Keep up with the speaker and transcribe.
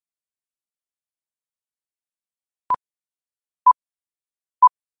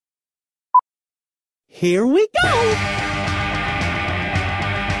Here we go!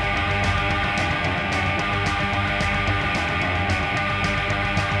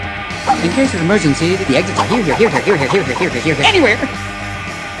 In case of emergency, the exits are here, anywhere!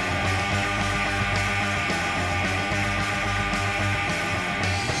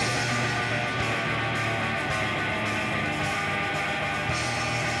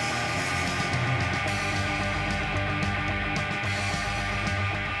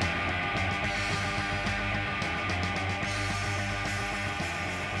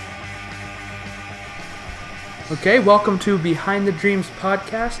 Okay, welcome to Behind the Dreams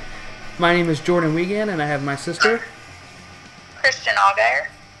podcast. My name is Jordan Wiegand, and I have my sister, Christian Allgaier.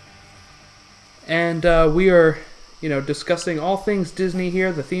 And we are, discussing all things Disney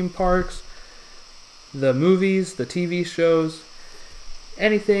here, the theme parks, the movies, the TV shows,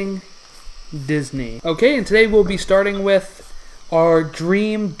 anything Disney. Okay, and today we'll be starting with our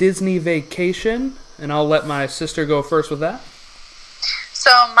dream Disney vacation, and I'll let my sister go first with that.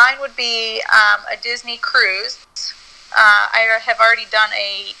 So mine would be a Disney cruise. I have already done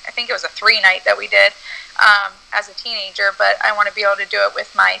I think it was a 3-night that we did as a teenager, but I want to be able to do it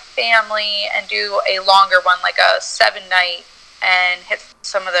with my family and do a longer one, like a 7-night, and hit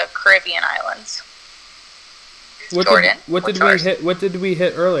some of the Caribbean islands. What did we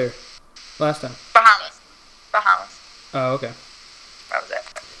hit earlier? Last time? Bahamas. Oh, okay. That was it.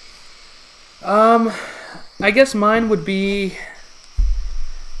 I guess mine would be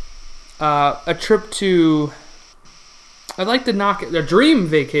a trip to... I'd like to a dream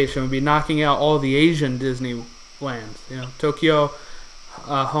vacation would be knocking out all the Asian Disneylands. Tokyo,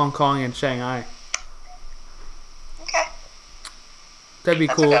 Hong Kong, and Shanghai. Okay. That'd be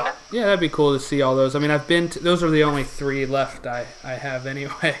That's cool. a good one. Yeah, that'd be cool to see all those. I mean, I've been to... Those are the only 3 left I have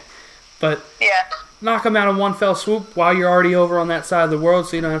anyway. But Yeah. knock them out in one fell swoop while you're already over on that side of the world,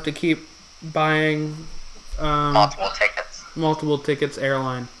 so you don't have to keep buying... Multiple tickets,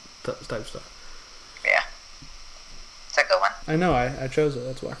 airline type stuff. Yeah. It's a good one. I know, I chose it,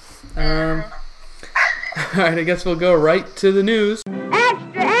 that's why. Alright, I guess we'll go right to the news.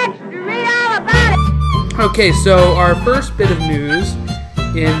 Extra, read all about it! Okay, so our first bit of news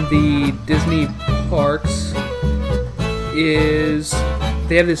in the Disney parks is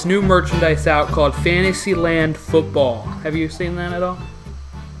they have this new merchandise out called Fantasyland Football. Have you seen that at all?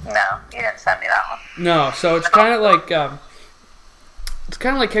 No, you didn't send me that one. No, so it's kind of like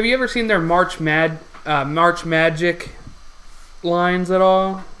have you ever seen their March Magic lines at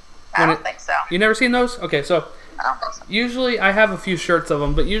all? I don't think so. You never seen those? Okay, so I don't think so. usually I have a few shirts of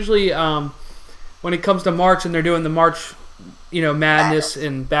them, but usually when it comes to March and they're doing the March, Madness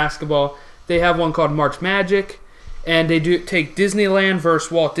in basketball, they have one called March Magic, and they do take Disneyland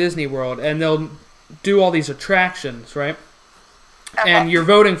versus Walt Disney World, and they'll do all these attractions, right? Okay. And you're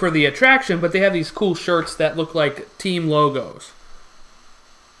voting for the attraction, but they have these cool shirts that look like team logos.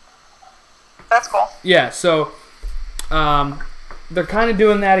 That's cool. Yeah, so they're kind of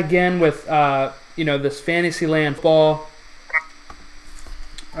doing that again with this Fantasyland ball.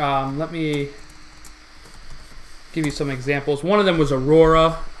 Let me give you some examples. One of them was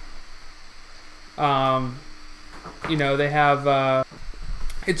Aurora. They have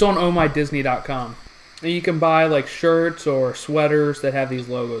it's on ohmydisney.com. And you can buy like shirts or sweaters that have these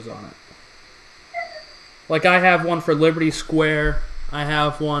logos on it. Like I have one for Liberty Square. I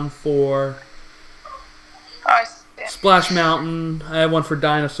have one for I see. Splash Mountain. I have one for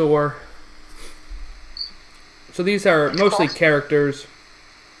Dinosaur. So these are mostly characters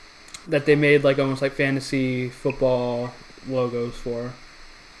that they made like almost like fantasy football logos for.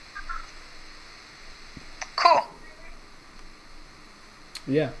 Cool.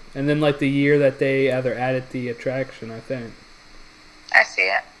 Yeah, and then like the year that they either added the attraction, I think. I see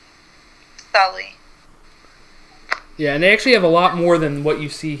it. Sully. Yeah, and they actually have a lot more than what you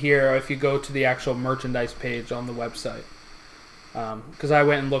see here if you go to the actual merchandise page on the website. Because I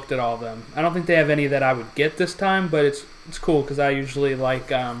went and looked at all of them. I don't think they have any that I would get this time, but it's cool because I usually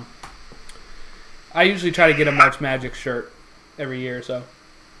like I usually try to get a March Magic shirt every year, so.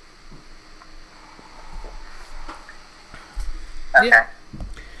 Okay. Yeah.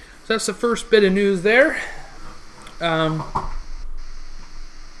 So that's the first bit of news there.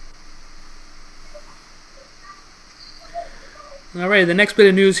 Alright, the next bit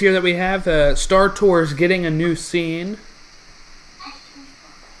of news here that we have, Star Tours getting a new scene.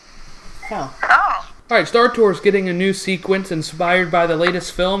 Oh. Alright, Star Tours getting a new sequence inspired by the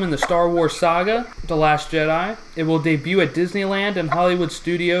latest film in the Star Wars saga, The Last Jedi. It will debut at Disneyland and Hollywood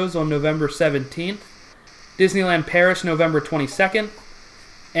Studios on November 17th, Disneyland Paris November 22nd,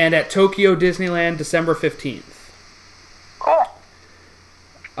 and at Tokyo Disneyland December 15th. Cool.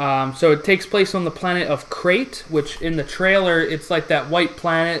 So it takes place on the planet of Crate, which in the trailer, it's like that white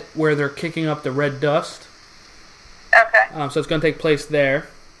planet where they're kicking up the red dust. Okay. So it's going to take place there.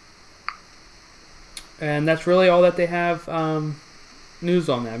 And that's really all that they have news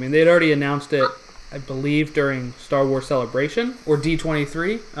on that. I mean, they had already announced it, I believe, during Star Wars Celebration or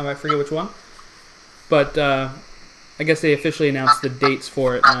D23. I forget which one. But I guess they officially announced the dates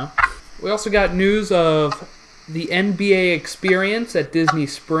for it now. We also got news of the NBA Experience at Disney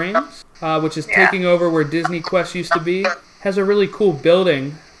Springs, which is taking over where Disney Quest used to be. Has a really cool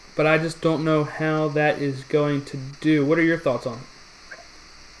building, but I just don't know how that is going to do. What are your thoughts on it?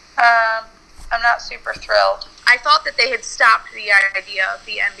 I'm not super thrilled. I thought that they had stopped the idea of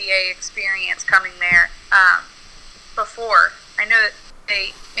the NBA Experience coming there before. I know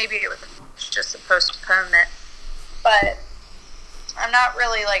that maybe it was just a postponement, but I'm not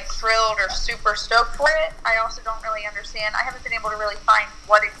really like thrilled or super stoked for it. I also don't really understand. I haven't been able to really find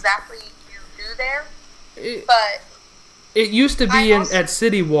what exactly you do there, but it used to be at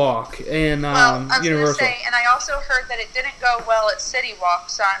City Walk and I was Universal. Going to say, and I also heard that it didn't go well at City Walk,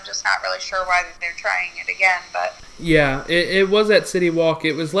 so I'm just not really sure why they're trying it again. But yeah, it was at City Walk.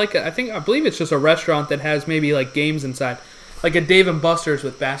 It was like I believe it's just a restaurant that has maybe like games inside, like a Dave and Buster's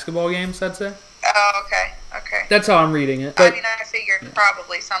with basketball games. I'd say. Oh, okay. That's how I'm reading it. But, I mean, I figured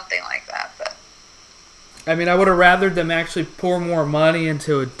probably something like that, but I mean, I would have rathered them actually pour more money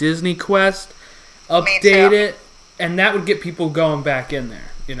into a Disney Quest, update it, and that would get people going back in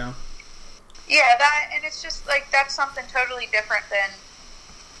there, you know? Yeah, and it's just like that's something totally different than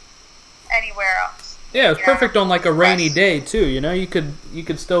anywhere else. Yeah, it's perfect on like a rainy day too, you know? You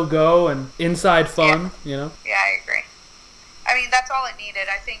could still go and inside fun, you know? Yeah, I agree. I mean, that's all it needed.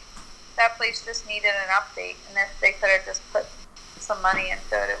 I think that place just needed an update, and if they could have just put some money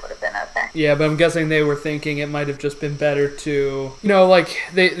into it, it would have been okay. Yeah, but I'm guessing they were thinking it might have just been better to, you know, like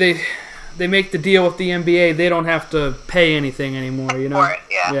they make the deal with the NBA, they don't have to pay anything anymore, you know? For it,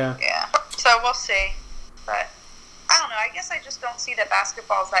 yeah. So we'll see, but I don't know. I guess I just don't see that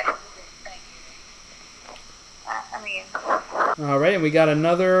basketball's that interesting thing. I mean. All right, and we got a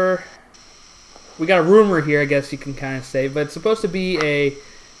rumor here, I guess you can kind of say, but it's supposed to be a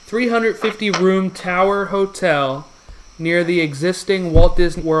 350-room tower hotel near the existing Walt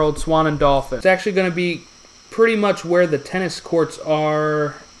Disney World Swan and Dolphin. It's actually going to be pretty much where the tennis courts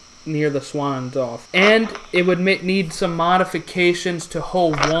are near the Swan and Dolphin. And it would need some modifications to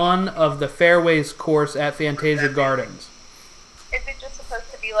hole 1 of the Fairways course at Fantasia Gardens. Is it just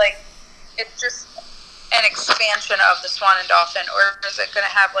supposed to be like, it's just an expansion of the Swan and Dolphin, or is it going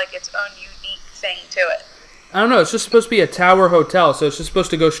to have like its own unique thing to it? I don't know. It's just supposed to be a tower hotel, so it's just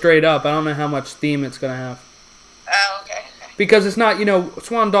supposed to go straight up. I don't know how much theme it's going to have. Oh, okay. Because it's not, you know,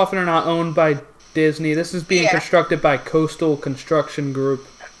 Swan and Dolphin are not owned by Disney. This is being constructed by Coastal Construction Group.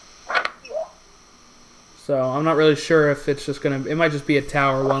 Yeah. So I'm not really sure if it's just going to... It might just be a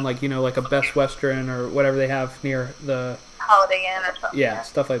tower one, like, you know, like a Best Western or whatever they have near the... Holiday Inn or something. Yeah,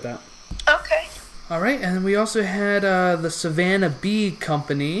 stuff like that. Okay. All right, and then we also had the Savannah Bee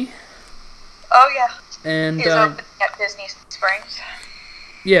Company. Oh, yeah. And He's opening at Disney Springs.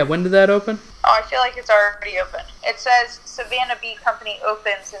 Yeah, when did that open? Oh, I feel like it's already open. It says Savannah Bee Company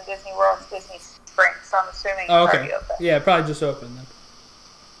opens in Disney World's Disney Springs, so I'm assuming it's already open. Yeah, probably just open then.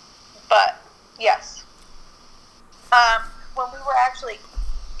 But, yes. When we were actually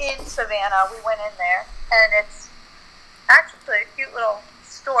in Savannah, we went in there, and it's actually a cute little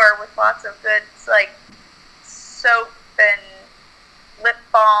store with lots of good, like, soap and lip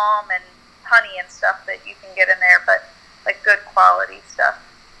balm and honey and stuff that you can get in there, but like good quality stuff.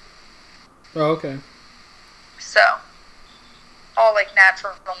 Oh, okay. So, all like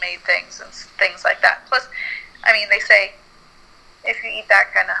natural made things and things like that. Plus, I mean, they say if you eat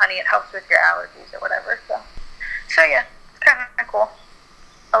that kind of honey, it helps with your allergies or whatever. So yeah, it's kind of cool.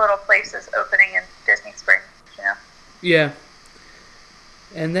 A little place is opening in Disney Springs, you know. Yeah.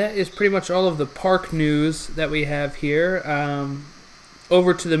 And that is pretty much all of the park news that we have here.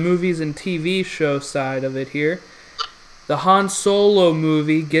 Over to the movies and TV show side of it here. The Han Solo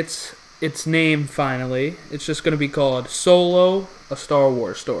movie gets its name finally. It's just going to be called Solo, a Star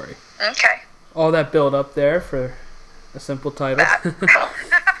Wars Story. Okay. All that build up there for a simple title.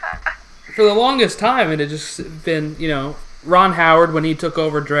 For the longest time, it had just been, you know, Ron Howard, when he took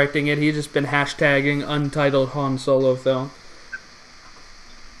over directing it, he had just been hashtagging untitled Han Solo film.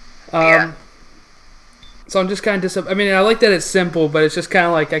 Yeah. So I'm just kind of disappointed. I mean, I like that it's simple, but it's just kind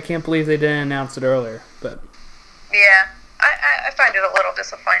of like I can't believe they didn't announce it earlier. But yeah, I find it a little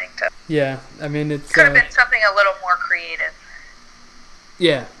disappointing too. Yeah, I mean it's could have been something a little more creative.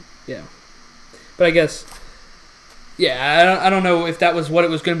 Yeah. But I guess Yeah, I don't know if that was what it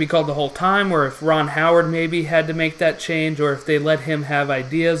was going to be called the whole time, or if Ron Howard maybe had to make that change, or if they let him have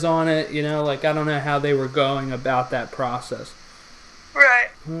ideas on it, you know, like I don't know how they were going about that process. Right.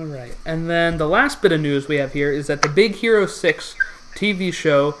 All right. And then the last bit of news we have here is that the Big Hero 6 TV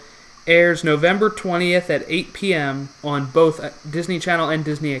show airs November 20th at 8 p.m. on both Disney Channel and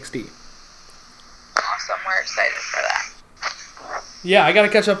Disney XD. Awesome. We're excited for that. Yeah, I got to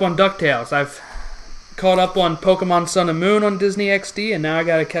catch up on DuckTales. I've caught up on Pokemon Sun and Moon on Disney XD, and now I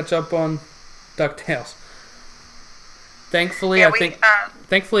got to catch up on DuckTales. Thankfully, I think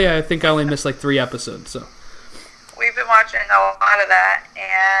I only missed like 3 episodes, so. We've been watching a lot of that,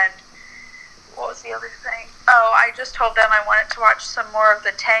 and what was the other thing? Oh, I just told them I wanted to watch some more of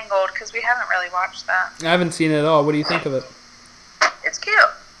the Tangled, because we haven't really watched that. I haven't seen it at all. What do you think of it? It's cute.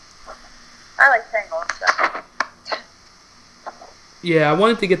 I like Tangled, so. Yeah, I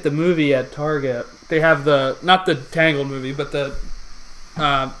wanted to get the movie at Target. They have not the Tangled movie, but the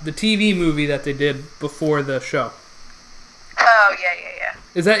TV movie that they did before the show. Oh, yeah.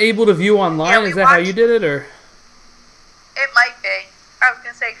 Is that able to view online? Yeah, Is that how you did it, or? It might be. I was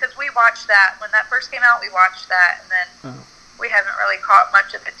going to say, because we watched that. When that first came out, we watched that, and then we haven't really caught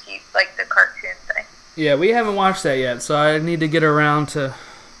much of the cartoon thing. Yeah, we haven't watched that yet, so I need to get around to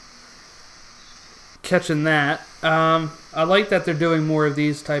catching that. I like that they're doing more of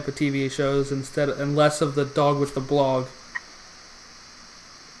these type of TV shows and less of the dog with the blog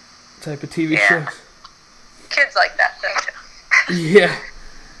type of TV shows. Kids like that, though, too. Yeah.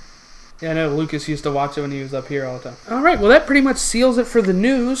 Yeah, I know Lucas used to watch it when he was up here all the time. All right, well, that pretty much seals it for the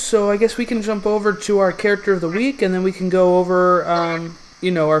news, so I guess we can jump over to our character of the week, and then we can go over,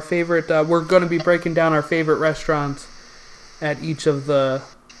 our favorite... we're going to be breaking down our favorite restaurants at each of the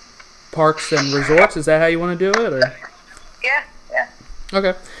parks and resorts. Is that how you want to do it? Or? Yeah.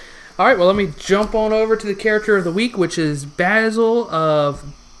 Okay. All right, well, let me jump on over to the character of the week, which is Basil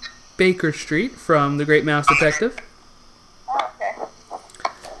of Baker Street from The Great Mouse Detective. Oh, okay.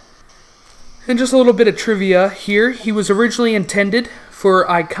 And just a little bit of trivia here. He was originally intended for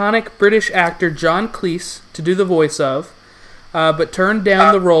iconic British actor John Cleese to do the voice of, but turned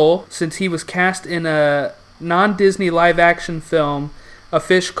down the role since he was cast in a non-Disney live-action film, A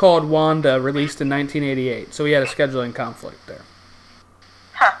Fish Called Wanda, released in 1988. So he had a scheduling conflict there.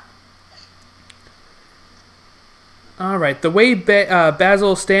 Huh. All right. The way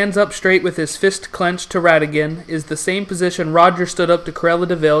Basil stands up straight with his fist clenched to Ratigan is the same position Roger stood up to Cruella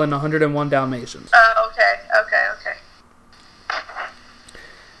de Vil in 101 Dalmatians. Oh, okay.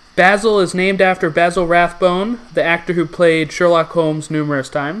 Basil is named after Basil Rathbone, the actor who played Sherlock Holmes numerous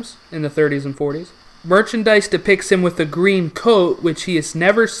times in the 30s and 40s. Merchandise depicts him with a green coat, which he is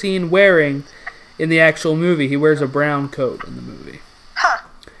never seen wearing in the actual movie. He wears a brown coat in the movie. Huh.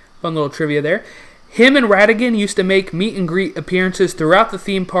 Fun little trivia there. Him and Ratigan used to make meet and greet appearances throughout the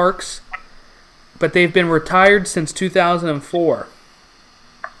theme parks, but they've been retired since 2004.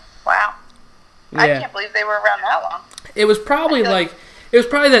 Wow. Yeah. I can't believe they were around that long. It was probably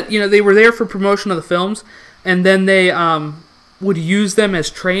that, they were there for promotion of the films, and then they would use them as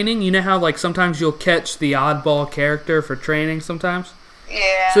training. You know how, sometimes you'll catch the oddball character for training sometimes?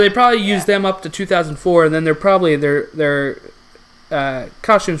 Yeah. So they probably used them up to 2004, and then they're probably, their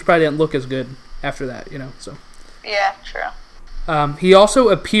costumes probably didn't look as good after that, so. Yeah, true. He also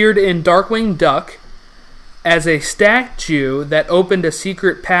appeared in Darkwing Duck as a statue that opened a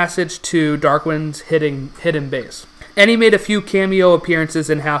secret passage to Darkwing's hidden base. And he made a few cameo appearances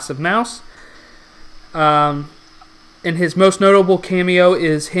in House of Mouse. And his most notable cameo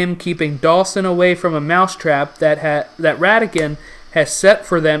is him keeping Dawson away from a mousetrap that Ratigan has set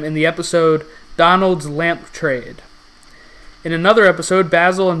for them in the episode Donald's Lamp Trade. In another episode,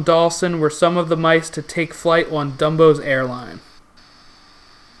 Basil and Dawson were some of the mice to take flight on Dumbo's airline.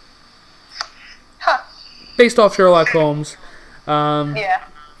 Huh. Based off Sherlock Holmes. Yeah.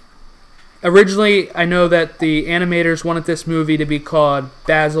 Originally, I know that the animators wanted this movie to be called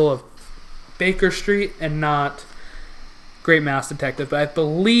Basil of Baker Street and not Great Mouse Detective, but I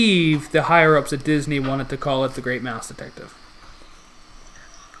believe the higher-ups at Disney wanted to call it The Great Mouse Detective.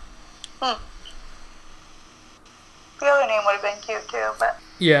 The other name would have been cute too, but...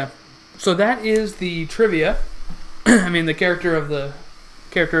 Yeah. So that is the trivia. The character of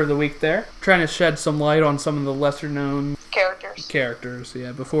the week there. Trying to shed some light on some of the lesser-known... Characters,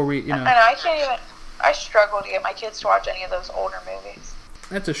 yeah, before we, I know, I struggle to get my kids to watch any of those older movies.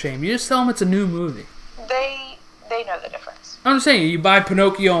 That's a shame. You just tell them it's a new movie. They know the difference. I'm just saying, you buy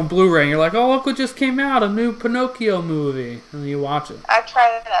Pinocchio on Blu-ray, and you're like, oh, look what just came out, a new Pinocchio movie. And then you watch it. I've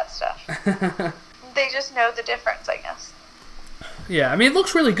tried that stuff. They just know the difference, I guess. Yeah, I mean, it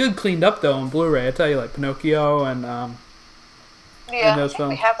looks really good cleaned up, though, on Blu-ray. I tell you, like, Pinocchio and Yeah, those I think films.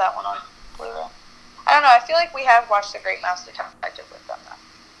 we have that one on Blu-ray. I don't know. I feel like we have watched The Great Mouse Detective with them, though.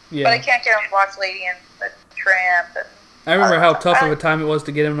 Yeah. But I can't get him to watch Lady and the Tramp. And I remember other how stuff. tough of a time it was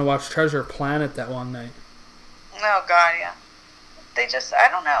to get him to watch Treasure Planet that one night. Oh, God, yeah. They just, I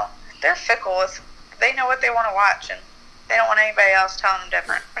don't know. They're fickle. They know what they want to watch, and they don't want anybody else telling them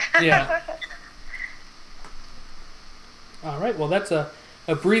different. Yeah. All right, well, that's a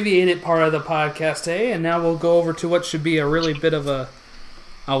abbreviated part of the podcast today, and now we'll go over to what should be a really bit of a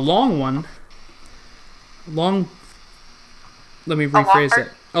long one. Let me rephrase it.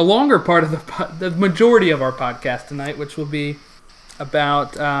 A longer part of the majority of our podcast tonight, which will be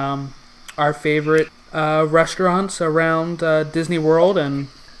about our favorite restaurants around Disney World and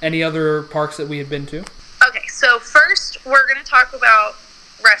any other parks that we had been to. Okay, so first we're going to talk about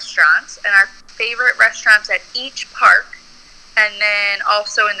restaurants and our favorite restaurants at each park, and then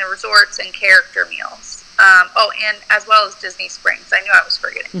also in the resorts and character meals. And as well as Disney Springs. I knew I was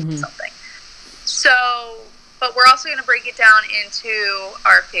forgetting something. So, but we're also going to break it down into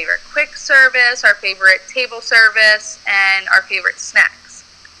our favorite quick service, our favorite table service, and our favorite snacks.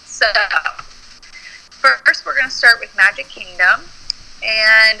 So, first we're going to start with Magic Kingdom.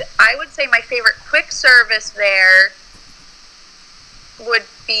 And I would say my favorite quick service there would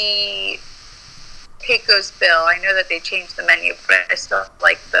be Pecos Bill. I know that they changed the menu, but I still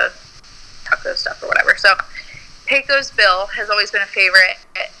like the taco stuff or whatever. So Pecos Bill has always been a favorite,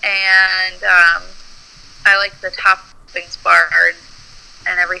 and I like the toppings bar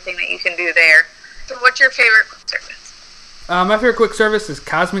and everything that you can do there. So what's your favorite quick service? My favorite quick service is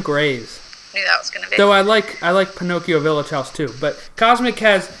Cosmic Rays. Knew that was going to be. Though I like Pinocchio Village House too, but Cosmic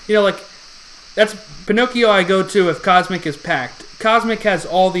has, that's Pinocchio I go to if Cosmic is packed. Cosmic has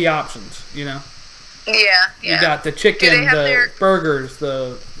all the options, Yeah. You got the chicken, the burgers,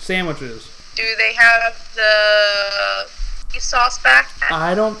 the sandwiches. Do they have the sauce back?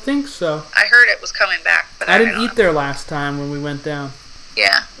 I don't think so. I heard it was coming back, but I don't didn't know. eat there last time when we went down.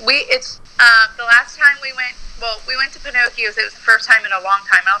 Yeah, it's the last time we went. Well, we went to Pinocchio's. It was the first time in a long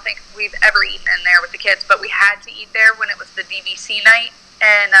time. I don't think we've ever eaten in there with the kids, but we had to eat there when it was the DVC night,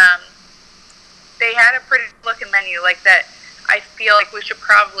 and they had a pretty looking menu like that. I feel like we should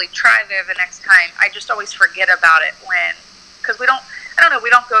probably try there the next time. I just always forget about it because we don't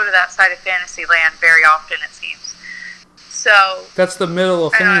go to that side of Fantasyland very often, it seems. So that's the middle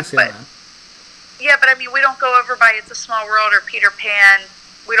of Fantasyland. Yeah, but I mean, we don't go over by It's a Small World or Peter Pan.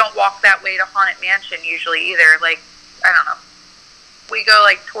 We don't walk that way to Haunted Mansion usually either. Like, I don't know. We go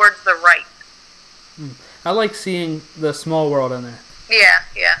like towards the right. I like seeing the Small World in there. Yeah,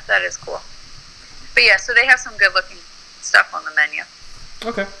 that is cool. But yeah, so they have some good looking stuff on the menu.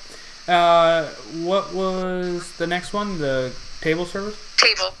 Okay. What was the next one? The table service?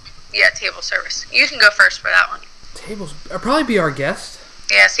 Table service. You can go first for that one. Tables. I'll probably be our guest.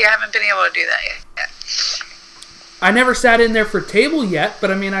 Yeah, see, I haven't been able to do that yet. I never sat in there for table yet,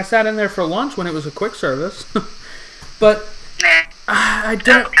 but I mean, I sat in there for lunch when it was a quick service. But Nah. I That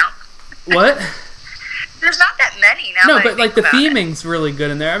don't. don't count. What? There's not that many now. No, that I but like think the about it. theming's really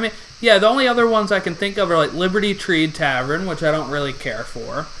good in there. I mean, yeah, the only other ones I can think of are like Liberty Tree Tavern, which I don't really care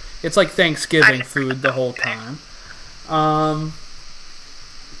for. It's like Thanksgiving food the whole time.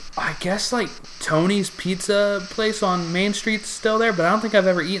 I guess like Tony's Pizza place on Main Street's still there, but I don't think I've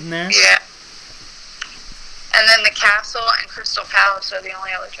ever eaten there. Yeah. And then the Castle and Crystal Palace are the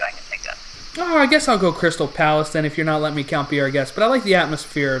only other two I can think of. Oh, I guess I'll go Crystal Palace then if you're not letting me count Be Our Guest. But I like the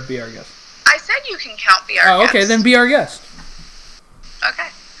atmosphere of Be Our Guest. I said you can count Be Our Guest. Oh, okay, then Be Our Guest. Okay.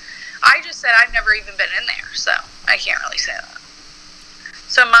 I just said I've never even been in there, so I can't really say that.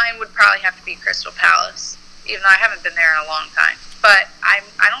 So mine would probably have to be Crystal Palace, even though I haven't been there in a long time. But I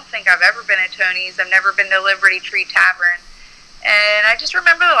don't think I've ever been at Tony's. I've never been to Liberty Tree Tavern. And I just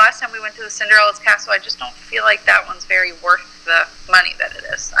remember the last time we went to the Cinderella's Castle, I just don't feel like that one's very worth the money that it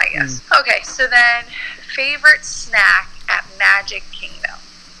is, I guess. Okay, so then, favorite snack at Magic Kingdom?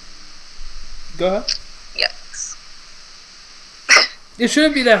 Go ahead. Yes. It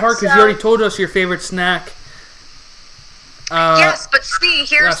shouldn't be that hard because you already told us your favorite snack. Yes, but see,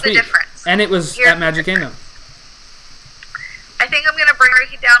 here's the difference. And it was at Magic Kingdom. I think I'm going to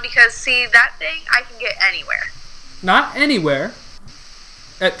break it down because, see, that thing I can get anywhere. Not anywhere.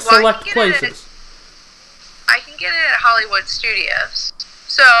 At select places. I can get it at Hollywood Studios.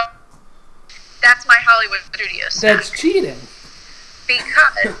 So, that's my Hollywood Studios snack. That's cheating.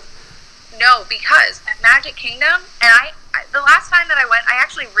 Because at Magic Kingdom, and the last time that I went, I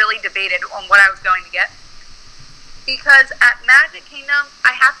actually really debated on what I was going to get. Because at Magic Kingdom,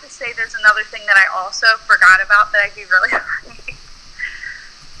 I have to say there's another thing that I also forgot about that I'd be really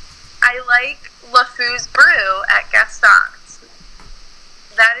I like LeFou's Brew at Gaston's.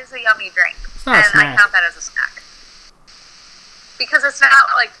 That is a yummy drink. It's not a snack. I count that as a snack. Because it's not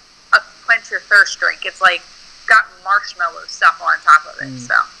like a quench your thirst drink. It's like got marshmallow stuff on top of it.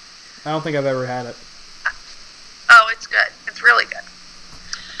 So I don't think I've ever had it. Oh, it's good. It's really good.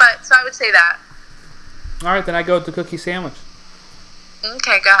 But so I would say that. All right, then I go with the cookie sandwich.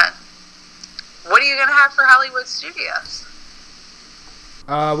 Okay, go ahead. What are you gonna have for Hollywood Studios?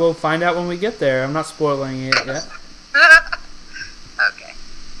 We'll find out when we get there. I'm not spoiling it yet. Okay.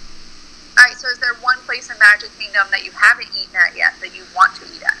 Alright, so is there one place in Magic Kingdom that you haven't eaten at yet that you want to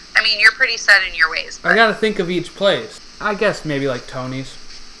eat at? I mean, you're pretty set in your ways. But I gotta think of each place. I guess maybe like Tony's.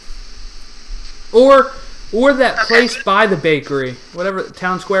 Or that place by the bakery. Whatever,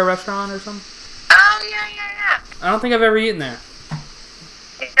 Town Square Restaurant or something. Oh, yeah. I don't think I've ever eaten there.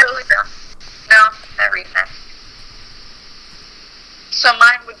 Really good. No, never eaten it. So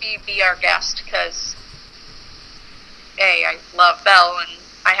mine would be Our Guest, because A, I love Belle, and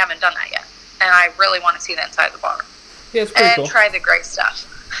I haven't done that yet. And I really want to see the inside of the bar. Yeah, it's pretty and cool. try the great stuff.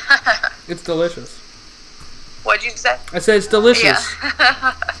 It's delicious. What'd you say? I said it's delicious.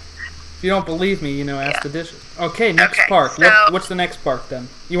 Yeah. If you don't believe me, ask Yeah. the dishes. Okay, next Okay, park. so- What's the next park then?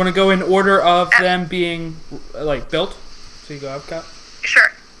 You want to go in order of them being built? So you go Epcot.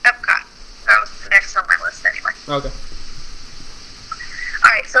 Sure, Epcot. That was the next on my list anyway. Okay.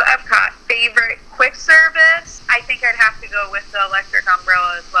 Alright, so Epcot. Favorite quick service? I think I'd have to go with the electric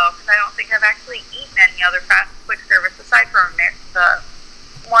umbrella as well, because I don't think I've actually eaten any other fast quick service aside from the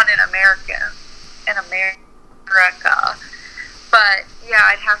one in America. But, yeah,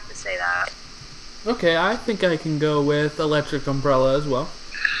 I'd have to say that. Okay, I think I can go with Electric Umbrella as well.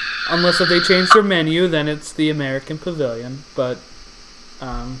 Unless if they change their menu, then it's the American Pavilion. But,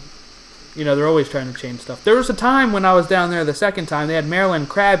 they're always trying to change stuff. There was a time when I was down there the second time, they had Maryland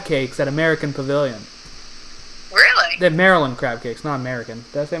crab cakes at American Pavilion. Really? They had Maryland crab cakes, not American.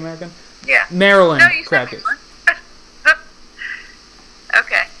 Did I say American? Yeah. Maryland No, you crab said cakes.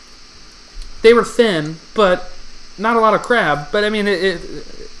 Okay. They were thin, but not a lot of crab. But, I mean, they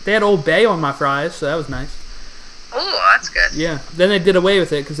had Old Bay on my fries, so that was nice. Ooh, that's good. Yeah. Then they did away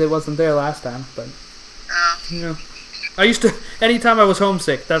with it because it wasn't there last time. But, Oh. I used to, anytime I was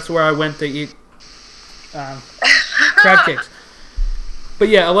homesick, that's where I went to eat crab cakes. But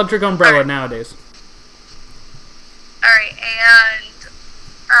yeah, Electric Umbrella nowadays. Alright, and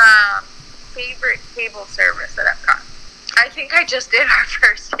favorite table service at Epcot? I think I just did our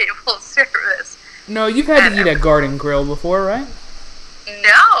first table service. No, you've had to eat at Garden Grill before, right?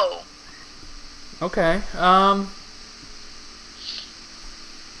 No. Okay.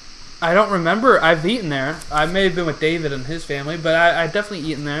 I don't remember. I've eaten there. I may have been with David and his family, but I definitely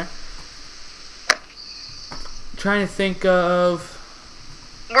eaten there. Trying to think of...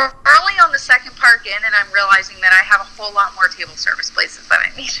 We're early on the second park in, and I'm realizing that I have a whole lot more table service places that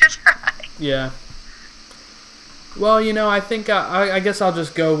I need to try. Yeah. Well, I think I guess I'll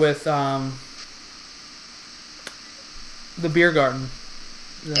just go with the beer garden.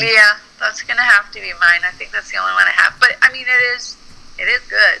 Yeah, that's gonna have to be mine. I think that's the only one I have. But I mean, it is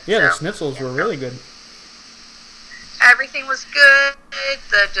good. Yeah, so, the schnitzels were really good. Everything was good.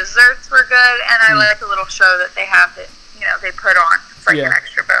 The desserts were good, and I like the little show that they have that they put on. It's like an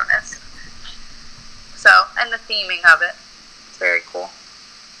extra bonus. So, and the theming of it, it's very cool.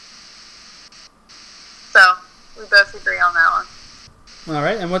 So, we both agree on that one. All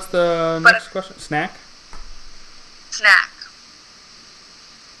right, and what's the next question? Snack? Snack.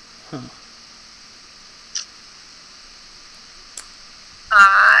 Huh.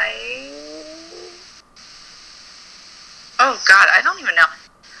 Oh God, I don't even know.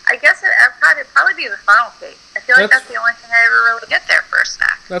 I guess at Epcot it'd probably be the funnel cake. I feel like that's the only thing I ever really get there for a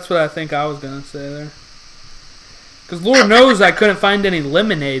snack. That's what I think I was going to say there. Because Lord knows I couldn't find any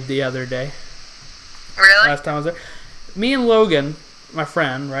lemonade the other day. Really? Last time I was there. Me and Logan, my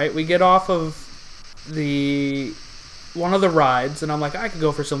friend, right, we get off of one of the rides, and I'm like, I could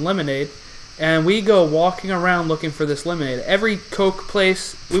go for some lemonade. And we go walking around looking for this lemonade. Every Coke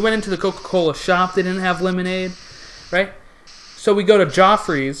place, we went into the Coca-Cola shop, they didn't have lemonade, right? So we go to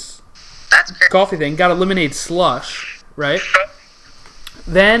Joffrey's coffee thing, got a lemonade slush, right?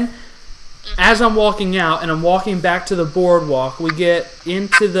 Then, as I'm walking out and I'm walking back to the boardwalk, we get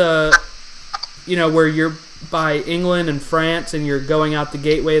into the, where you're by England and France and you're going out the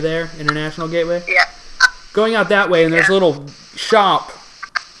gateway there, International Gateway. Yeah. Going out that way, and there's a little shop,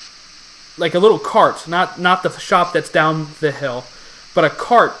 like a little cart, not the shop that's down the hill, but a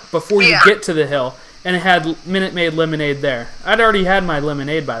cart before you get to the hill, and it had Minute Maid lemonade there. I'd already had my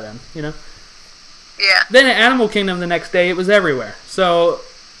lemonade by then, Yeah. Then at Animal Kingdom the next day, it was everywhere. So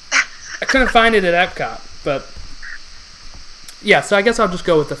I couldn't find it at Epcot, but yeah. So I guess I'll just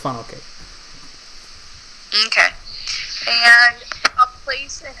go with the funnel cake. Okay. And a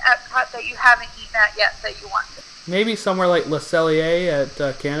place in Epcot that you haven't eaten at yet that you want to. Maybe somewhere like Le Cellier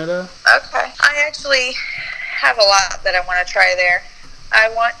at Canada. Okay. I actually have a lot that I want to try there.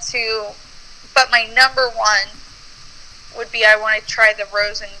 But my number one would be I want to try the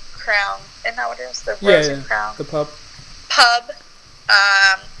Rose and Crown. Isn't that what it is? The Rose and Crown. The pub.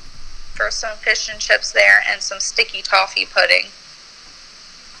 For some fish and chips there and some sticky toffee pudding,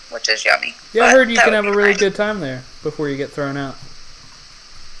 which is yummy. Yeah, I heard you can have a really good time there before you get thrown out.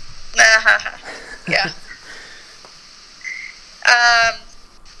 Yeah.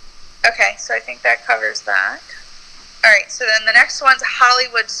 Okay, so I think that covers that. All right, so then the next one's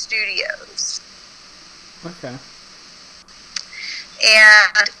Hollywood Studios. Okay.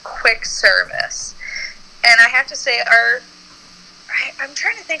 And quick service. And I have to say, I'm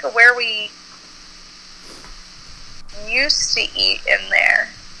trying to think of where we used to eat in there.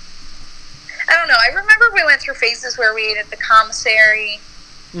 I don't know. I remember we went through phases where we ate at the commissary.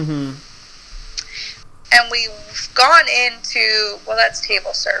 Mm-hmm. And we've gone into, well, that's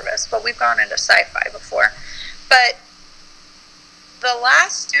table service, but we've gone into sci-fi before. But the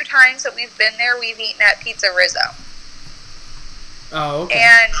last 2 times that we've been there, we've eaten at Pizza Rizzo. Oh, okay.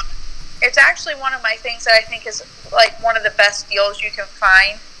 And it's actually one of my things that I think is like one of the best deals you can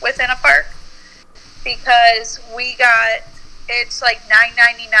find within a park. Because it's like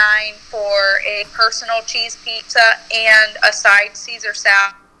 $9.99 for a personal cheese pizza and a side Caesar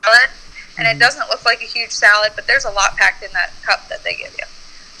salad. And it doesn't look like a huge salad, but there's a lot packed in that cup that they give you.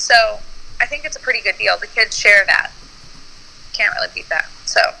 So I think it's a pretty good deal. The kids share that. Can't really beat that.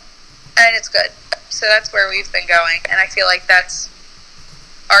 So, and it's good. So that's where we've been going. And I feel like that's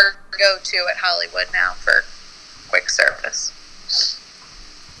our go-to at Hollywood now for quick service.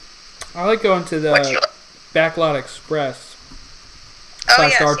 I like going to the Backlot Express. Oh,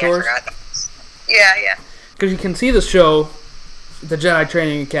 yes, Star Tours. I forgot. Yeah. Because you can see the show, the Jedi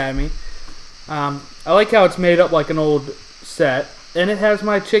Training Academy. I like how it's made up like an old set, and it has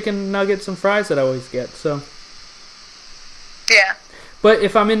my chicken nuggets and fries that I always get. So, yeah. But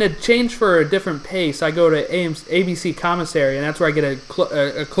if I'm in a change for a different pace, I go to ABC Commissary, and that's where I get a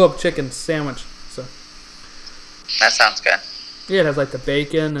club chicken sandwich. So that sounds good. Yeah, it has like the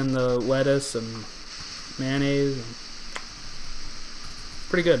bacon and the lettuce and mayonnaise. And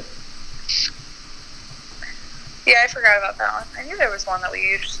pretty good. Yeah, I forgot about that one. I knew there was one that we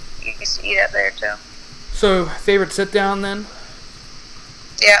used to eat at there too. So, favorite sit down then?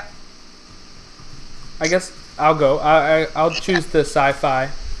 Yeah. I guess I'll go. I'll choose the sci-fi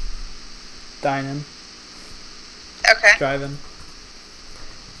dine-in. Okay. Drive-in.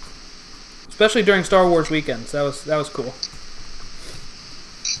 Especially during Star Wars weekends. That was cool.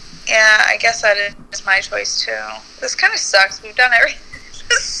 Yeah, I guess that is my choice too. This kind of sucks. We've done everything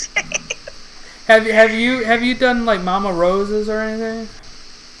the same. Have you done like Mama Rose's or anything?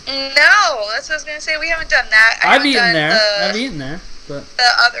 No, that's what I was gonna say. We haven't done that. I've eaten there, but the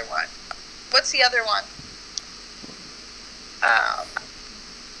other one. What's the other one?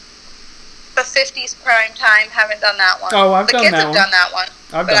 The 50s prime time. Haven't done that one. Oh, I've done that one. The kids have done that one,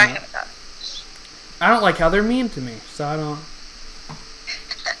 but I haven't done it. I don't like how they're mean to me, so I don't.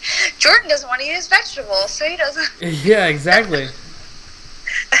 Jordan doesn't want to eat his vegetables, so he doesn't. Yeah, exactly.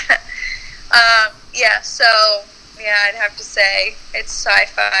 I'd have to say it's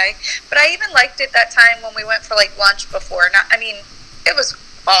sci-fi. But I even liked it that time when we went for like lunch before. It was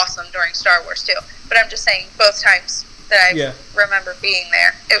awesome during Star Wars too. But I'm just saying, both times that I remember being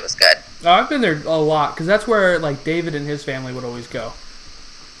there, it was good. Oh, I've been there a lot because that's where like David and his family would always go.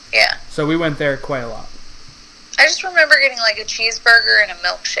 Yeah. So we went there quite a lot. I just remember getting like a cheeseburger and a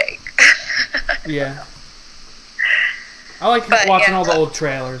milkshake. Yeah. I like watching all the old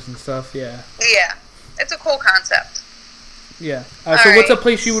trailers and stuff, yeah. Yeah. It's a cool concept. Yeah. So what's a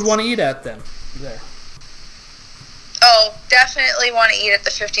place you would want to eat at then? There. Oh, definitely want to eat at the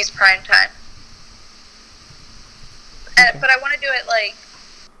 50s prime time. Okay. But I want to do it like...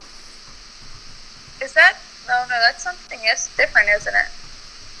 Is that... No, that's something different, isn't it?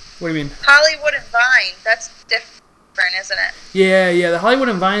 What do you mean? Hollywood and Vine. That's different, isn't it? Yeah. The Hollywood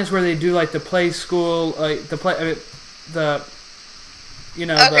and Vine is where they do like the play school, like so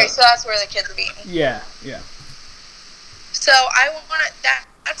that's where the kids are eating. Yeah. So I want to.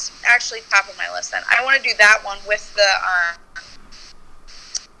 That's actually top of my list. Then I want to do that one with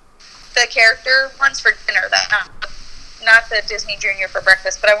the character ones for dinner. That not the Disney Junior for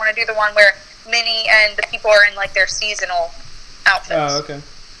breakfast, but I want to do the one where Minnie and the people are in like their seasonal outfits. Oh, okay.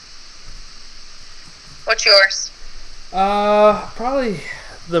 What's yours? Probably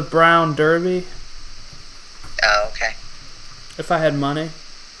the Brown Derby Oh, okay. if I had money.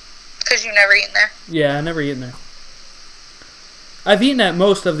 Because you've never eaten there. Yeah, I never eaten there. I've eaten at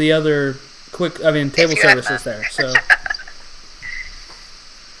most of the other table you have services there. So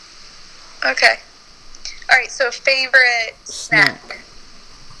Okay. All right. So favorite snack.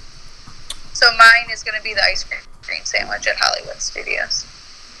 So mine is going to be the ice cream sandwich at Hollywood Studios.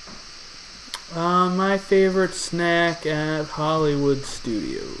 My favorite snack at Hollywood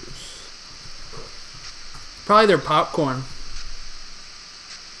Studios. Probably their popcorn.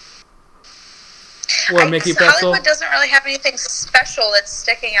 Or Mickey pretzel. Hollywood doesn't really have anything special that's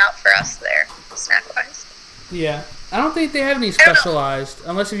sticking out for us there, snack-wise. Yeah. I don't think they have any specialized,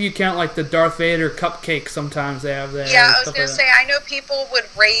 unless if you count like the Darth Vader cupcake sometimes they have there. Yeah, I was going to say, I know people would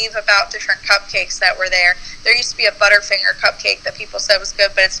rave about different cupcakes that were there. There used to be a Butterfinger cupcake that people said was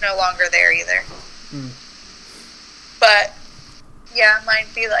good, but it's no longer there either. But, yeah,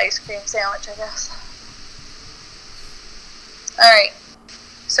 mine'd be the ice cream sandwich, I guess. Alright,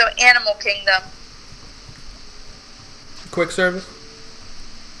 so Animal Kingdom. Quick service?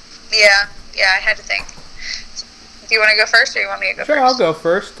 Yeah, I had to think. Do you want to go first, or you want me to go first? Sure, I'll go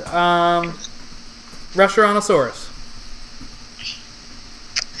first. Restaurantosaurus.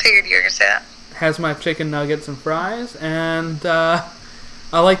 Figured you were going to say that. Has my chicken nuggets and fries, and I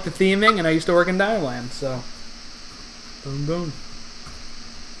like the theming, and I used to work in Dinerland, so boom, boom.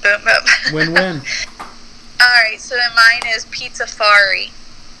 Boom, boom. Win-win. Alright, so then mine is Pizza Fari.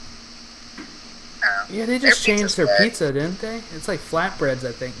 Yeah, they just changed their pizza, didn't they? It's like flatbreads,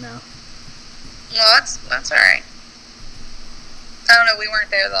 I think, now. Well, that's alright. I don't know, we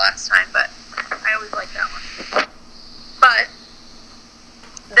weren't there the last time, but I always liked that one. But,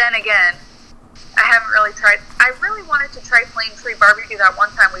 then again, I haven't really tried. I really wanted to try Flame Tree Barbecue that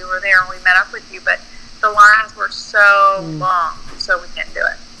one time we were there and we met up with you, but the lines were so long, so we didn't do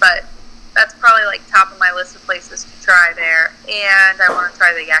it. But that's probably like top of my list of places to try there, and I want to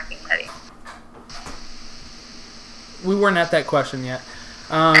try the Yakking Yeti. We weren't at that question yet.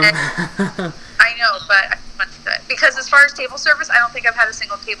 I know, but I want to do it. Because as far as table service, I don't think I've had a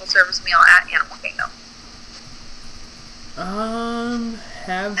single table service meal at Animal Kingdom.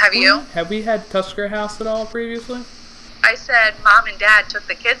 Have you? Have we had Tusker House at all previously? I said Mom and Dad took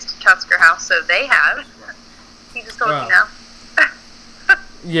the kids to Tusker House, so they have. He just told you no.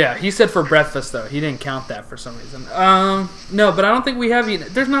 Yeah, he said for breakfast, though. He didn't count that for some reason. No, but I don't think we have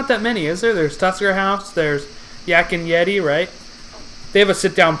eaten. There's not that many, is there? There's Tusker House, there's Yakking Yeti, right? They have a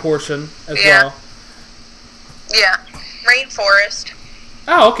sit-down portion as well. Yeah. Rainforest.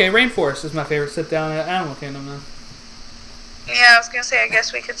 Oh, okay. Rainforest is my favorite sit-down at Animal Kingdom, then. Yeah, I was going to say, I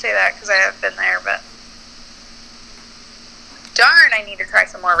guess we could say that because I have been there, but... Darn, I need to try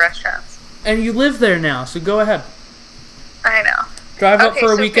some more restaurants. And you live there now, so go ahead. I know. Drive up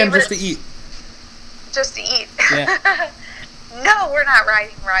for a weekend just to eat. Just to eat. Yeah. No, we're not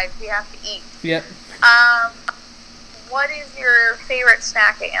riding rides. We have to eat. Yep. What is your favorite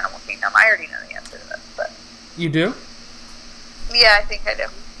snack at Animal Kingdom? I already know the answer to this, but... You do? Yeah, I think I do.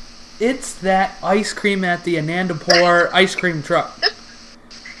 It's that ice cream at the Anandapur ice cream truck.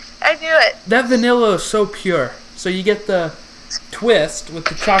 I knew it. That vanilla is so pure. So you get the twist with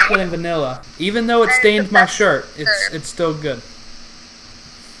the chocolate and vanilla. Even though it stained my shirt, it's still good.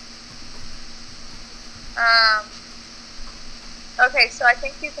 Okay, so I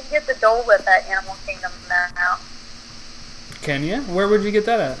think you can get the Dole Whip at Animal Kingdom now. Can you? Where would you get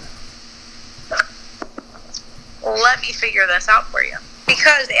that at? Let me figure this out for you.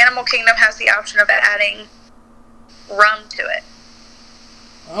 Because Animal Kingdom has the option of adding rum to it.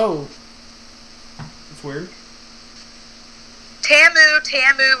 Oh. That's weird.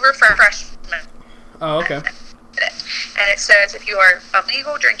 Tamu Refreshment. Oh, okay. And it says if you are of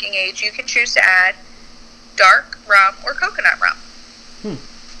legal drinking age, you can choose to add dark rum or coconut rum.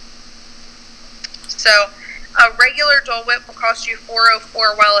 So a regular Dole Whip will cost you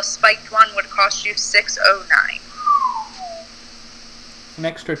 $4.04, while a spiked one would cost you $6.09. An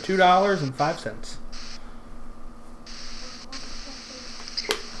extra $2.05.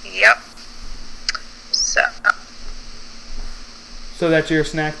 Yep. So that's your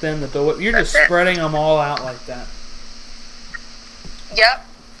snack then, the Dole Whip. You're just spreading them all out like that. Yep.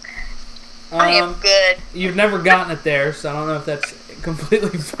 I am good. You've never gotten it there, so I don't know if that's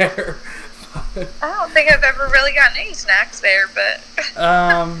completely fair. I don't think I've ever really gotten any snacks there, but...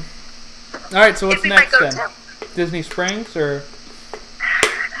 All right, so what's next then? To. Disney Springs, or...?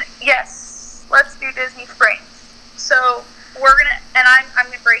 Yes, let's do Disney Springs. So we're gonna, and I'm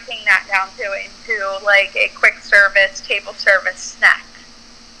breaking that down into like a quick service, table service snack.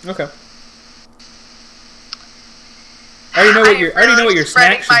 Okay. I already know what your really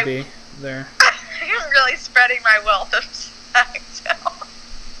snack should spreading be there. I'm really spreading my wealth of snacks now.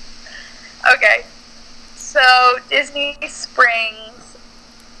 Okay, so Disney Springs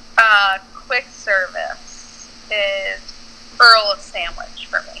quick service is Earl of Sandwich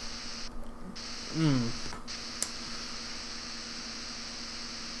for me.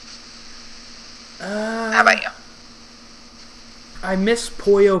 How about you? I miss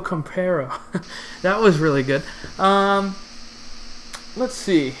Pollo Campero. That was really good. Let's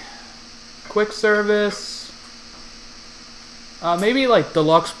see. Quick service. Maybe like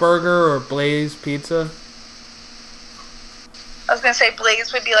Deluxe Burger or Blaze Pizza. I was going to say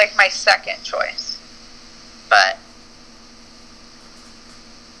Blaze would be like my second choice. But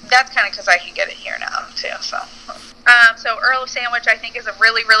that's kind of because I can get it here now, too. So Earl of Sandwich, I think, is a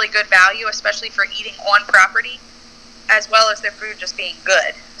really, really good value, especially for eating on property, as well as their food just being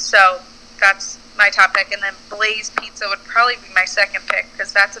good. So that's my top pick. And then Blaze Pizza would probably be my second pick,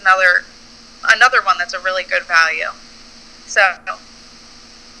 because that's another one that's a really good value. So,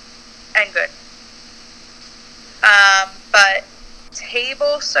 and good. But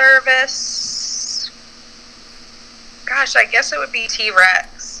table service, gosh, I guess it would be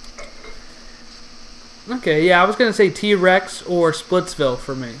T-Rex. Okay, yeah, I was gonna say T-Rex or Splitsville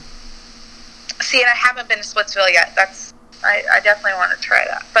for me. See, and I haven't been to Splitsville yet. I definitely want to try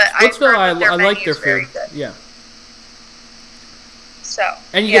that. But Splitsville, I their like their very food. good. Yeah. So.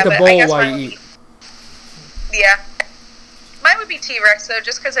 And you get the bowl while you eat. Yeah. Mine would be T-Rex, though,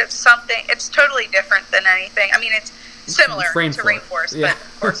 just because it's totally different than anything. I mean, it's similar to Rainforest, yeah. but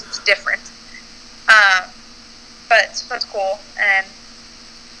of course it's different. But that's cool, and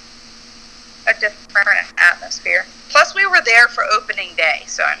a different atmosphere. Plus, we were there for opening day,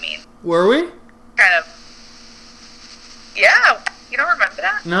 so I mean... Were we? Kind of. Yeah, you don't remember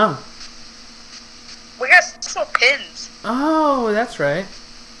that? No. We got little pins. Oh, that's right.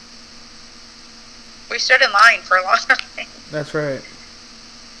 We stood in line for a long time. That's right.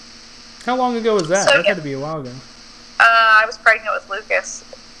 How long ago was that? So, That had to be a while ago. I was pregnant with Lucas.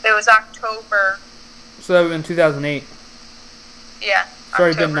 It was October. So that would have been 2008. Yeah. It's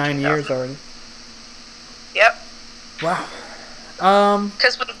already been October 9 years already. Yep. Wow.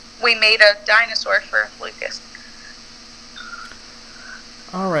 Because we made a dinosaur for Lucas.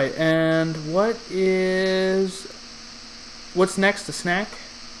 All right, and what's next? A snack?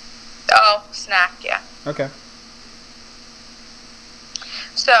 Oh, snack, yeah. Okay.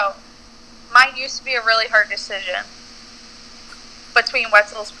 So, mine used to be a really hard decision between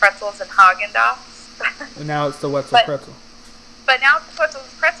Wetzel's Pretzels and Haagen-Dazs. And now it's the Wetzel Pretzel. But now it's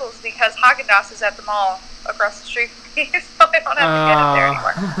Wetzel's Pretzels because Haagen-Dazs is at the mall across the street from me, so I don't have to get it there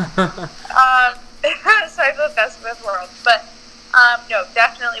anymore. So I feel the best of both worlds. But, no,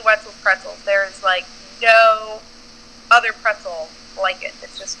 definitely Wetzel's Pretzels. There is, like, no other pretzel like it.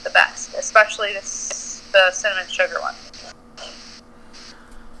 It's just the best, especially the cinnamon sugar one.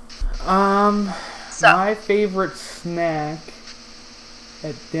 My favorite snack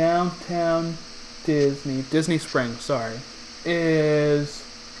at downtown Disney Springs, is...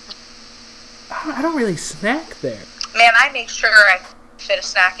 I don't really snack there. Man, I make sure I fit a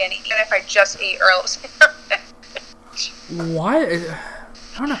snack in, even if I just ate Earl's. Why?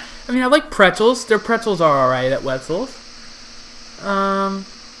 I don't know. I mean, I like pretzels. Their pretzels are alright at Wetzel's.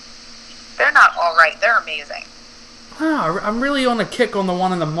 They're not alright. They're amazing. I'm really on a kick on the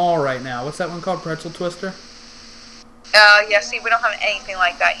one in the mall right now. What's that one called? Pretzel Twister? Yeah, see, we don't have anything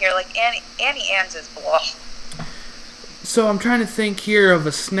like that here. Like, Annie Ann's is blah. So I'm trying to think here of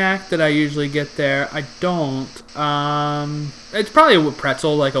a snack that I usually get there. I don't. It's probably a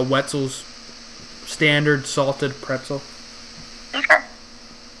pretzel, like a Wetzel's standard salted pretzel. Okay.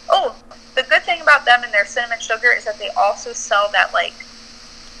 Oh, the good thing about them and their cinnamon sugar is that they also sell that, like,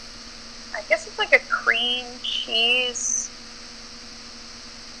 I guess it's like a cream cheese,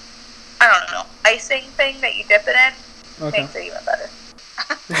 I don't know, icing thing that you dip it in. Okay. Makes it even better.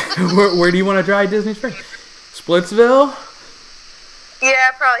 Where do you want to try Disney Springs? Splitsville?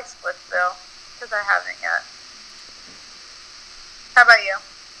 Yeah, probably Splitsville, because I haven't yet. How about you?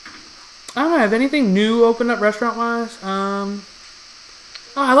 I don't know. Have anything new opened up restaurant-wise?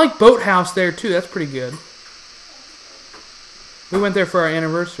 I like Boathouse there, too. That's pretty good. We went there for our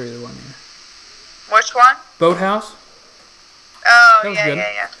anniversary the one year. Which one? Boathouse. Oh, That was yeah, good.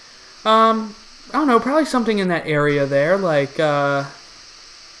 yeah. I don't know. Probably something in that area there, like the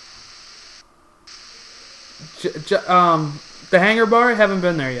Hangar Bar. I haven't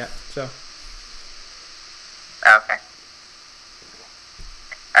been there yet, so. Okay.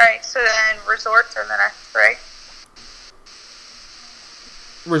 Alright, so then resorts are the next, right?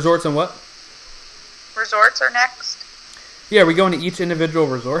 Resorts and what? Resorts are next. Yeah, are we going to each individual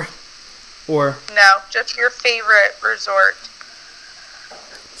resort? Or No, just your favorite resort.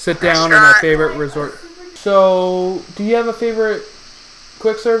 sit down in our Restaurant. favorite resort. So, do you have a favorite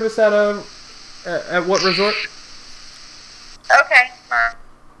quick service at what resort? Okay.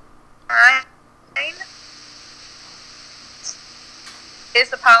 Mine is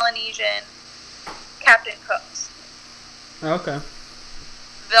the Polynesian Captain Cook's. Okay.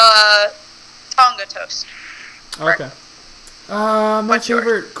 The Tonga toast. Okay. My What's yours?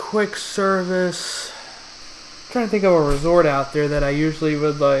 favorite quick service. I'm trying to think of a resort out there that I usually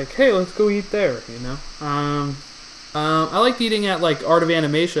would like. Hey, let's go eat there. You know. I liked eating at like Art of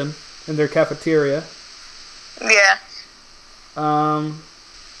Animation in their cafeteria. Yeah.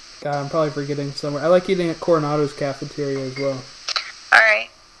 God, I'm probably forgetting somewhere. I like eating at Coronado's cafeteria as well. Alright.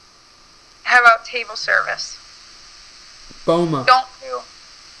 How about table service? Boma. Don't do...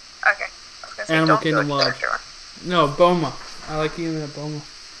 Okay. I was gonna say Animal don't do Kingdom a Lodge. character. No, Boma. I like eating at Boma.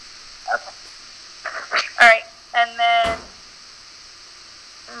 Okay. Alright. And then...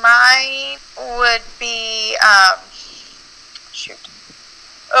 mine would be... shoot.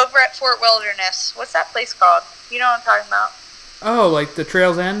 Over at Fort Wilderness. What's that place called? You know what I'm talking about? Oh, like the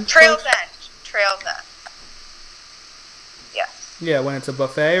Trails End? Trails place? End. Trails End. Yes. Yeah, when it's a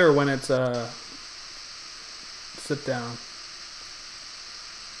buffet or when it's a sit down.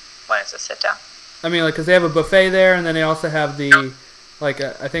 When it's a sit down. I mean, like, because they have a buffet there, and then they also have the, like,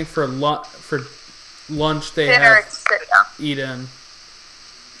 I think for lunch they Dinner, have it's sit down. eat in.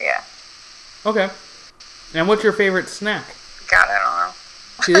 Yeah. Okay. And what's your favorite snack? God, I don't know.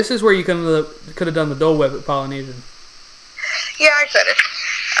 See, this is where you could have done the Dole Whip at Polynesian. Yeah, I could have.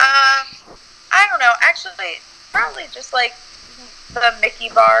 I don't know. Actually, probably just like the Mickey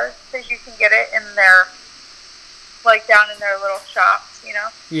bar, because you can get it in their, like down in their little shops, you know?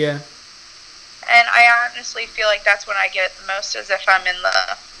 Yeah. And I honestly feel like that's when I get it the most, is if I'm in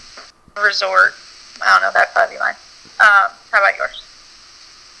the resort. I don't know, that'd probably be mine. How about yours?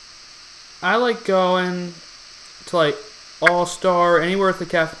 I like going to, like, All-Star, anywhere at the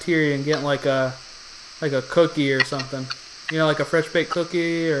cafeteria and getting, like a cookie or something. You know, like a fresh baked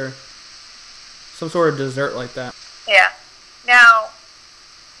cookie or some sort of dessert like that. Yeah. Now,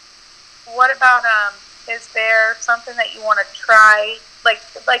 what about, is there something that you want to try? Like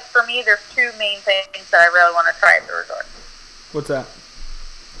for me, there's two main things that I really want to try at the resort. What's that?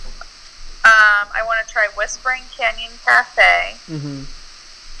 I want to try Whispering Canyon Cafe. Mm-hmm.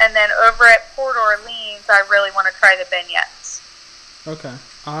 And then over at Port Orleans, I really want to try the beignets. Okay.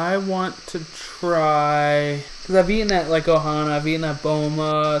 I want to try... Because I've eaten at, like, Ohana, I've eaten at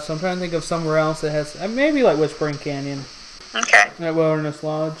Boma, so I'm trying to think of somewhere else that has... Maybe, like, Whispering Canyon. Okay. At Wilderness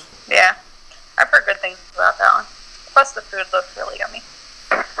Lodge. Yeah. I've heard good things about that one. Plus the food looks really yummy.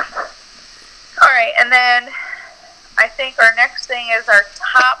 Alright, and then I think our next thing is our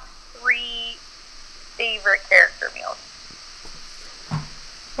top 3 favorite character meals.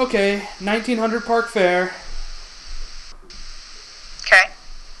 Okay, 1900 Park Fair. Okay.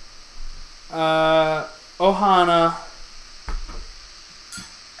 Ohana.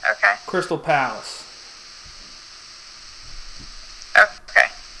 Okay. Crystal Palace. Okay.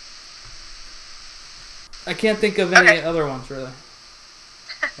 I can't think of any Okay. other ones, really.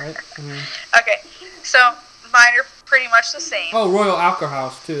 Right? I mean, Okay. So mine are pretty much the same. oh, Royal Alka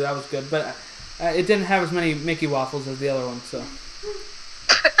House, too. That was good. But it didn't have as many Mickey waffles as the other ones, so...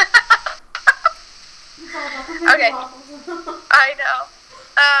 Okay. I know.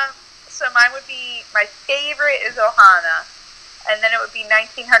 So mine would be, my favorite is Ohana, and then it would be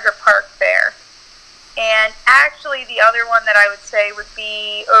 1900 Park Fair. And actually the other one that I would say would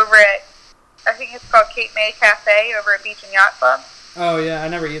be over at, I think it's called Cape May Cafe over at Beach and Yacht Club. Oh, yeah, I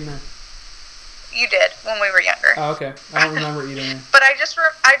never eaten there. You did when we were younger. Oh, okay. I don't remember eating there. But I just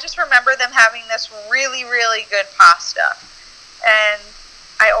remember them having this really, really good pasta. And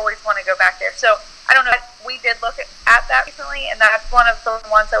I always want to go back there. So, I don't know. We did look at that recently, and that's one of the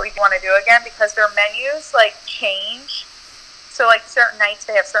ones that we want to do again because their menus, like, change. So, like, certain nights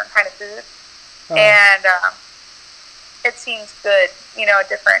they have certain kind of food. Oh. And it seems good, you know, a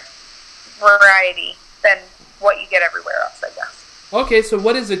different variety than what you get everywhere else, I guess. Okay, so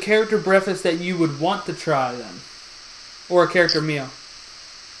what is a character breakfast that you would want to try, then? Or a character meal?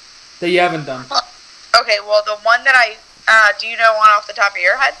 That you haven't done? Okay, well, the one that do you know one off the top of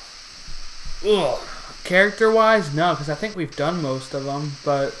your head? Ugh. Character-wise, no, because I think we've done most of them,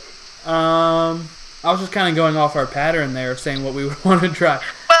 but I was just kind of going off our pattern there, saying what we would want to try.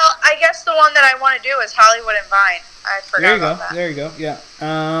 Well, I guess the one that I want to do is Hollywood and Vine. I forgot about that. There you go, yeah.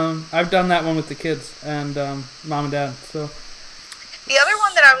 I've done that one with the kids and mom and dad, so... The other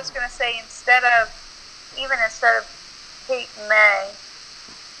one that I was going to say, instead of Kate and May,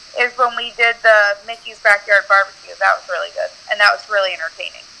 is when we did the Mickey's Backyard Barbecue. That was really good, and that was really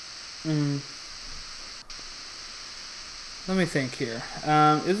entertaining. Let me think here.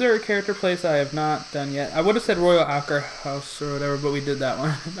 Is there a character place I have not done yet? I would have said Royal Alker House or whatever, but we did that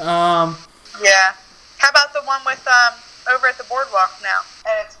one. Yeah. How about the one with over at the boardwalk now?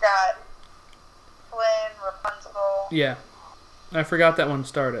 And it's got Flynn, Rapunzel. Yeah. I forgot that one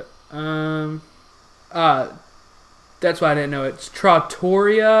started. That's why I didn't know. It's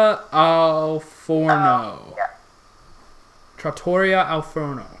Trattoria Al Forno. Yeah. Trattoria Al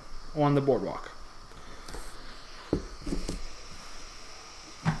Forno on the boardwalk.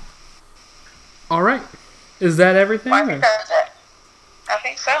 All right. Is that everything? Well, I think that's it. I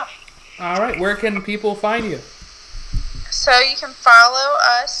think so. All right. Where can people find you? So you can follow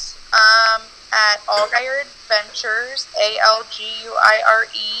us at Alguire Adventures,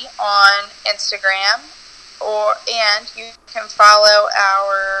 ALGUIRE, on Instagram, and you can follow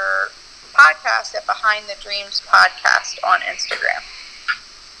our podcast at Behind the Dreams Podcast on Instagram.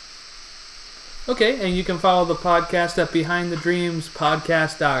 Okay, and you can follow the podcast at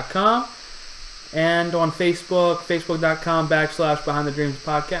BehindTheDreamsPodcast.com and on Facebook,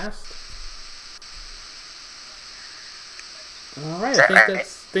 Facebook.com/BehindTheDreamsPodcast. All right, I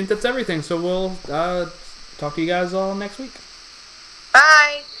think that's everything. So we'll talk to you guys all next week.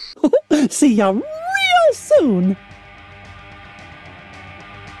 Bye! See ya real soon.